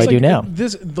 Exactly. What do I do now?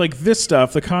 This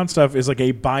stuff, the con stuff, is like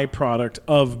a byproduct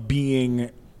of being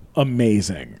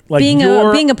amazing. Like being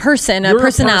a person, a you're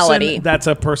personality. person that's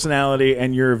a personality,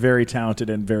 and you're very talented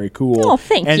and very cool. Oh,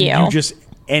 thank and you. And you just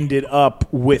ended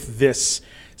up with this.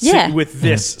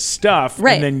 Stuff,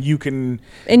 right? And then you can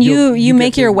you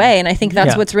make your way, and I think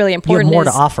that's what's really important. You have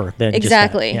more to offer than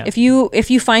exactly. Just that. Yeah. If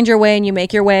you find your way and you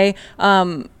make your way,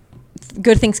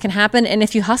 good things can happen. And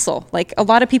if you hustle, like a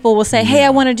lot of people will say, "Hey, I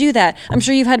want to do that." I'm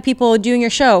sure you've had people doing your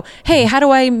show. "Hey, how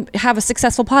do I have a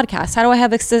successful podcast? How do I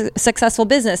have a successful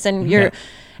business?" And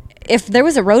if there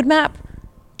was a roadmap,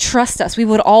 trust us, we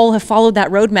would all have followed that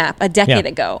roadmap a decade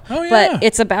ago. Oh, yeah. But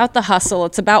it's about the hustle.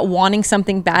 It's about wanting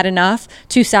something bad enough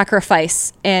to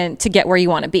sacrifice and to get where you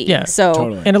want to be. Yeah, so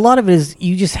totally. And a lot of it is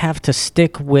you just have to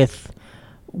stick with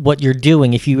what you're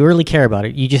doing. If you really care about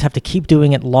it, you just have to keep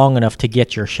doing it long enough to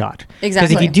get your shot. Exactly.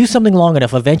 Because if you do something long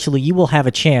enough, eventually you will have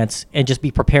a chance, and just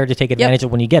be prepared to take advantage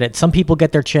of when you get it. Some people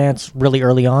get their chance really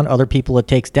early on. Other people, it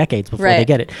takes decades before they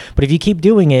get it. But if you keep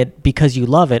doing it because you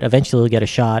love it, eventually you'll get a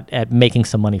shot at making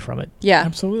some money from it. Yeah,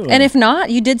 absolutely. And if not,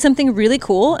 you did something really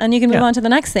cool, and you can move on to the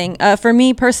next thing. For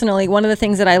me personally, one of the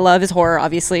things that I love is horror.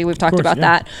 Obviously, we've talked about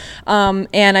that.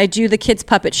 And I do the kids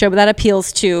puppet show, but that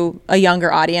appeals to a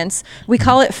younger audience. We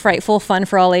call it Frightful Fun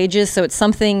for all ages, so it's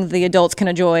something the adults can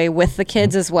enjoy with the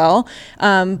kids as well.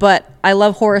 But I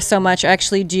love horror so much. I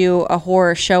actually do a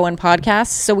horror show and podcast.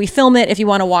 So we film it if you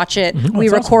want to watch it. We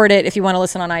record it if you want to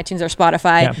listen on iTunes or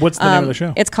Spotify. Yeah. What's the name of the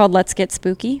show? It's called Let's Get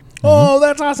Spooky. Oh,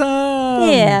 that's awesome.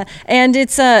 Yeah, and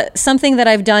it's something that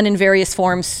I've done in various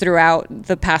forms throughout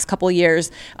the past couple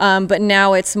years, but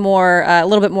now it's more a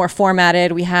little bit more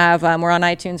formatted. We have we're on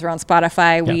iTunes, we're on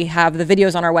Spotify, we have the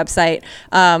videos on our website,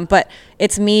 but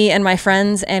it's me and my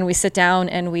friends, and we sit down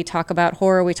and we talk about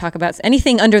horror. We talk about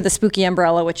anything under the spooky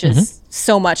umbrella, which is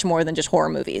so much more than just horror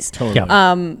movies.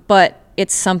 Totally. But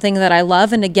it's something that I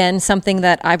love, and again, something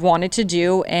that I've wanted to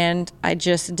do, and I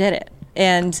just did it.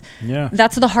 And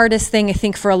that's the hardest thing, I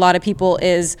think, for a lot of people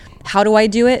is, how do I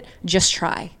do it? Just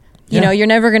try. You know, you're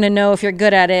never going to know if you're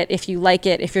good at it, if you like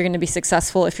it, if you're going to be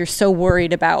successful, if you're so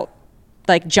worried about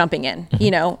like jumping in,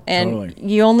 you know, and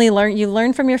you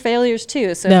learn from your failures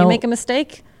too. So if you make a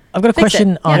mistake, I've got a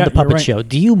question on the puppet show.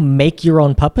 Do you make your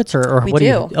own puppets, or We what do do.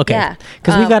 you? Okay, Yeah.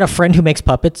 because we've got a friend who makes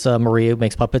puppets, Maria, who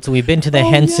makes puppets. We've been to the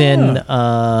Henson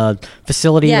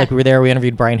facility. Yeah. Like we were there. We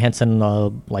interviewed Brian Henson,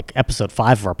 like episode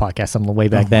 5 of our podcast, something way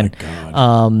back then.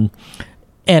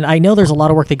 And I know there's a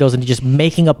lot of work that goes into just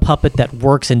making a puppet that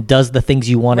works and does the things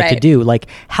you want it to do. Like,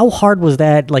 how hard was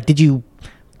that? Like, did you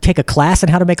take a class in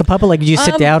how to make a puppet? Like, did you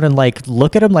sit down and like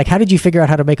look at them? Like, how did you figure out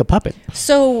how to make a puppet?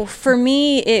 So for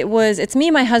me, it's me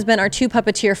and my husband, our two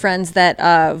puppeteer friends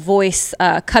that voice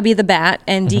Cubby the Bat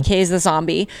and DK's the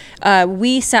Zombie.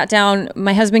 We sat down.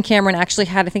 My husband Cameron actually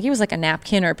had, I think it was like a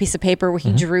napkin or a piece of paper where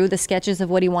he drew the sketches of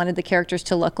what he wanted the characters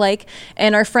to look like.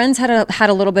 And our friends had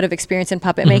a little bit of experience in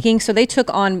puppet making, so they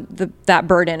took on that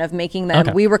burden of making them.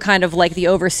 Okay. We were kind of like the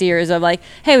overseers of like,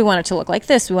 hey, we want it to look like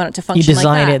this. We want it to function like that. You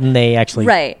design it and they actually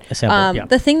assemble it.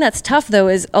 The thing that's tough though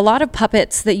is a lot of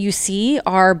puppets that you see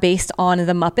are based on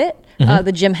the Muppet.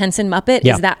 The Jim Henson Muppet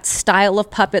is that style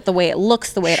of puppet, the way it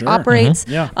looks, the way it operates.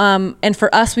 And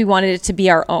for us, we wanted it to be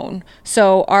our own.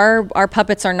 So our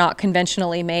puppets are not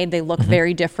conventionally made. They look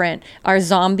very different. Our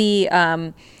zombie,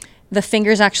 the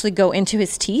fingers actually go into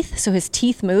his teeth, so his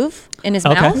teeth move in his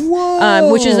mouth,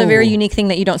 which is a very unique thing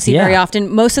that you don't see very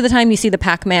often. Most of the time, you see the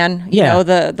Pac-Man, you know,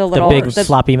 the little big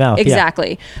floppy mouth.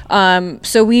 Exactly.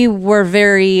 So we were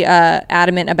very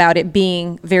adamant about it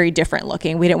being very different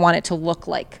looking. We didn't want it to look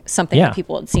like something that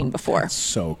people had seen before. That's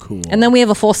so cool. And then we have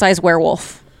a full-size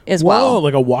werewolf as well.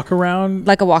 Like a walk-around?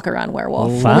 Like a walk-around werewolf.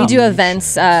 Oh, wow. We do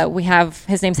events. We have,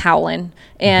 his name's Howlin',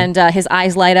 and his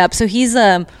eyes light up. So he's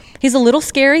a little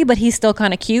scary, but he's still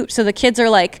kind of cute. So the kids are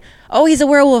like, oh, he's a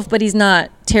werewolf, but he's not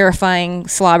terrifying,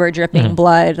 slobber dripping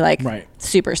blood, like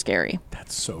super scary.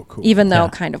 That's so cool. Even though I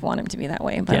kind of want him to be that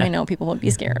way, but I know people would be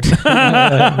scared.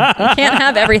 I can't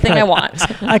have everything I want.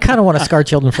 I kind of want to scar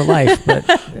children for life, but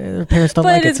their parents don't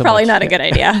like it so much. But it's probably not a good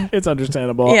idea. It's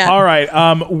understandable. Yeah. All right.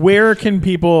 Where can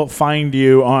people find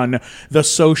you on the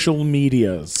social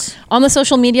medias? On the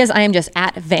social medias, I am just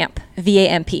at Vamp,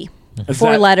 V-A-M-P.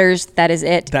 4 letters. That is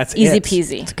it. That's easy it.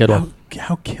 peasy. It's a good one.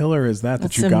 How killer is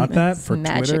that you got that for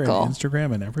Twitter and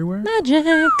Instagram and everywhere?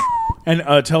 Magic. And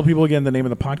tell people again the name of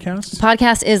the podcast. The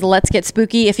podcast is Let's Get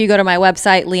Spooky. If you go to my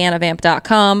website,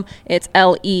 leannavamp.com, it's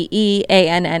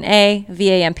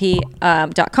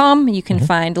LEEANNAVAMP.com. You can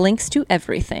find links to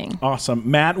everything. Awesome.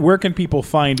 Matt, where can people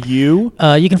find you?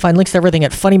 You can find links to everything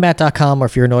at funnymatt.com, or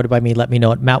if you're annoyed by me, let me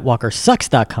know at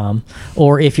mattwalkersucks.com.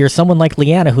 Or if you're someone like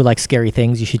Leeanna who likes scary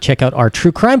things, you should check out our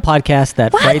true crime podcast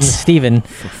that frightens Steven,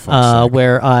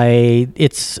 where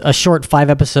it's a short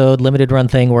 5-episode limited run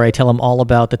thing where I tell him all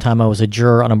about the time I was a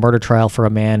juror on a murder trial for a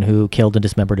man who killed and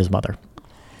dismembered his mother.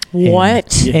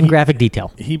 What? In graphic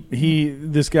detail.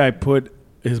 This guy put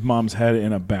his mom's head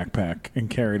in a backpack and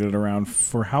carried it around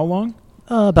for how long?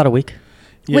 About a week.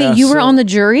 Wait, you were on the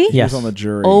jury? Yes. He was on the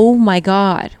jury. Oh my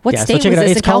God. What state was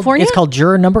this? In California? It's called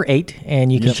Juror Number 8,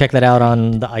 and you can check that out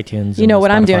on the iTunes. You know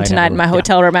what I'm doing tonight in my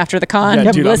hotel room after the con?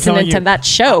 I'm listening to that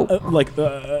show.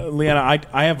 Leanna,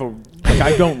 I have a...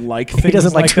 I don't like things. He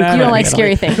doesn't like that. You don't like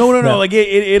scary things. No. Like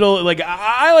it'll like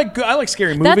I like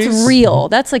scary movies. That's real.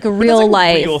 That's like a real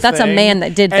life. That's a man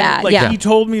that did that. He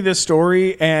told me this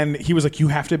story, and he was like, "You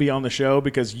have to be on the show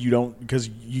because you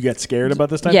get scared about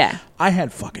this time." Yeah. I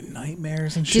had fucking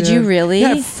nightmares and shit. Did you really?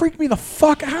 Yeah, it freaked me the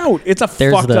fuck out. It's a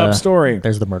fucked up story.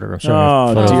 There's the murderer.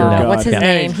 Oh dear God. What's his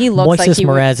name? He looks like he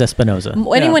Moises Espinosa.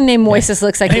 Anyone named Moises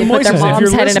looks like he put their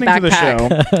mom's head in a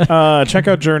backpack. Check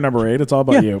out Juror Number 8. It's all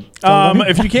about you.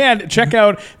 If you can, check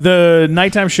out the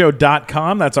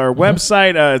nighttimeshow.com. That's our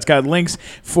website. It's got links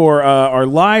for our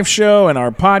live show and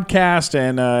our podcast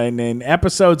and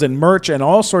episodes and merch and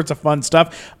all sorts of fun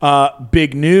stuff.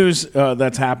 Big news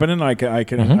that's happening. I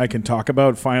can talk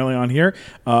about finally on here.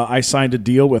 I signed a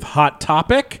deal with Hot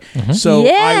Topic, so I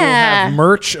will have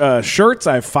merch, shirts.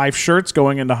 I have 5 shirts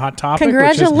going into Hot Topic.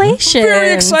 Congratulations! Which is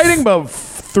very exciting. About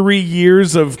 3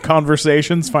 years of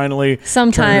conversations finally.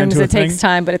 Sometimes it takes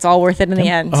time, but it's all worth it in the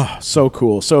end. Oh, so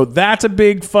cool. So that's a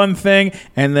big fun thing.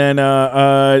 And then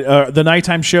the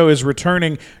Nighttime Show is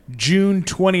returning June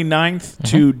 29th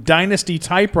to Dynasty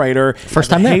Typewriter. First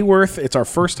time there. Hayworth. It's our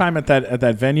first time at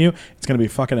that venue. It's going to be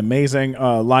fucking amazing.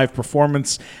 Live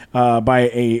performance by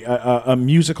a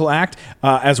musical act,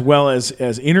 as well as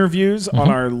interviews. On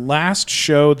our last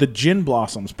show, the Gin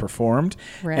Blossoms performed.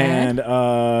 Rad. And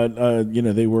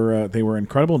they were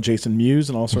incredible. Jason Mewes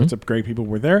and all sorts of great people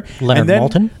were there. Leonard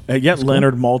Maltin.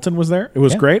 Leonard Maltin was there. It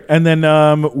was great. And then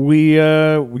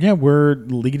we're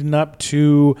leading up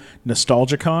to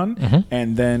NostalgiaCon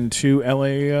and then to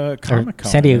LA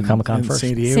Comic-Con. San Diego Comic-Con first.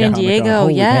 San Diego,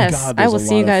 yes. God, I will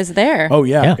see you guys there. Oh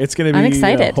yeah. It's going to be I'm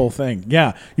excited. A whole thing.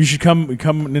 Yeah, you should come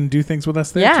and do things with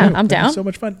us there. Yeah, too. I'm down. So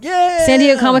much fun. Yeah, San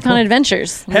Diego Comic-Con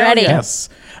Adventures. Hell Ready. Yes.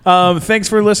 Thanks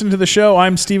for listening to the show.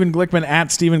 I'm Steven Glickman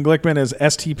at Steven Glickman is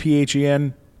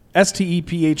STEPHEN.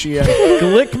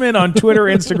 Glickman on Twitter,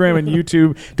 Instagram, and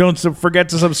YouTube. Don't forget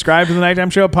to subscribe to the Nighttime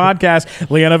Show podcast.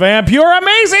 Leeanna Vamp, you're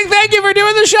amazing. Thank you for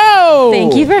doing the show.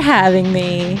 Thank you for having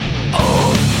me.